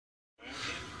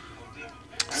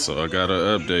So I got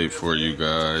an update for you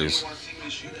guys.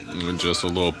 Just a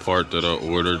little part that I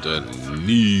ordered that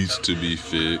needs to be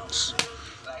fixed.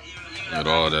 And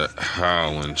all that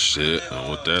howling shit.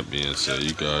 And with that being said,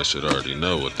 you guys should already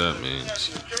know what that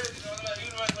means.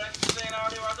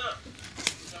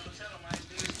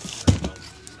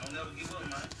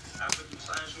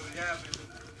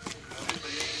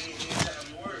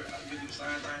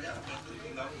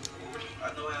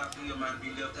 I know how I feel, might be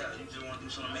left out. You just want to do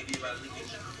something to make everybody look at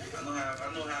you. I know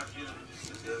how I feel to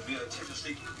be a attention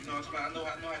seeker. You know what I'm talking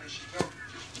about? I know how this shit go.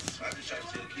 So I just try to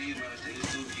tell the kids, man, I tell this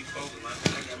dude, keep focused, man.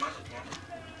 I got my diploma.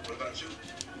 What about you?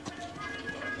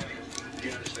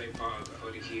 You gotta stay positive. For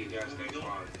the kids, you gotta stay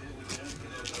positive.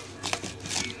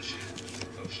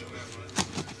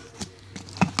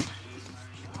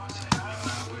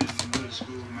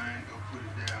 School, man, go put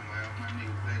it down, man. My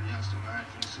nigga Black Youngster, man,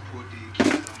 finna support these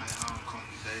kids on their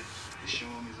homecoming day. To show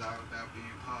them it's all about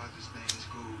being positive, staying in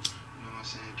school. You know what I'm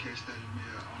saying? Catch that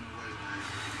email on the way, man.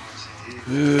 You know what I'm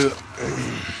saying? Yeah.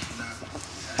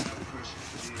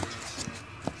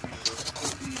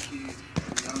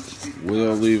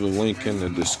 We'll leave a link in the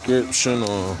description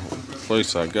on the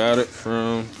place I got it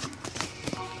from.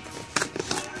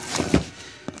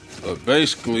 But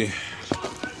basically,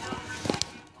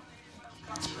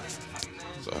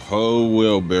 whole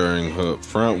wheel bearing hub,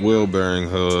 front wheel bearing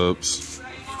hubs.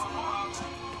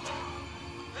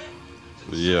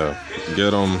 But yeah,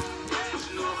 get them.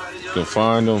 You can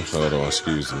find them. Hold on,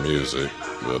 excuse the music.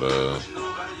 But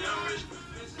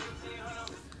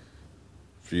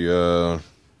if you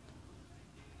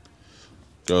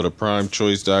go to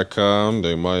primechoice.com,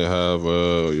 they might have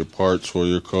your parts for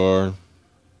your car.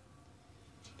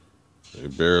 They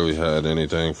barely had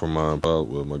anything for my Impala,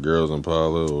 with my girl's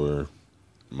Impala or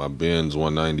my Benz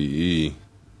 190E,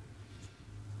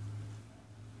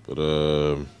 but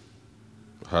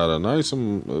had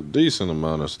a decent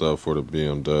amount of stuff for the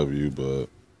BMW. But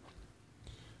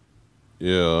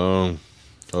yeah,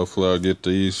 hopefully I'll get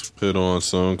these put on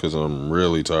soon because I'm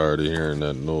really tired of hearing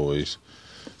that noise.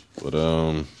 But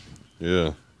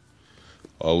yeah,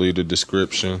 I'll leave the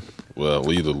description. Well, I'll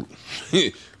leave the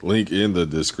link in the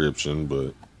description.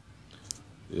 But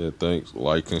yeah, thanks.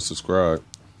 Like and subscribe.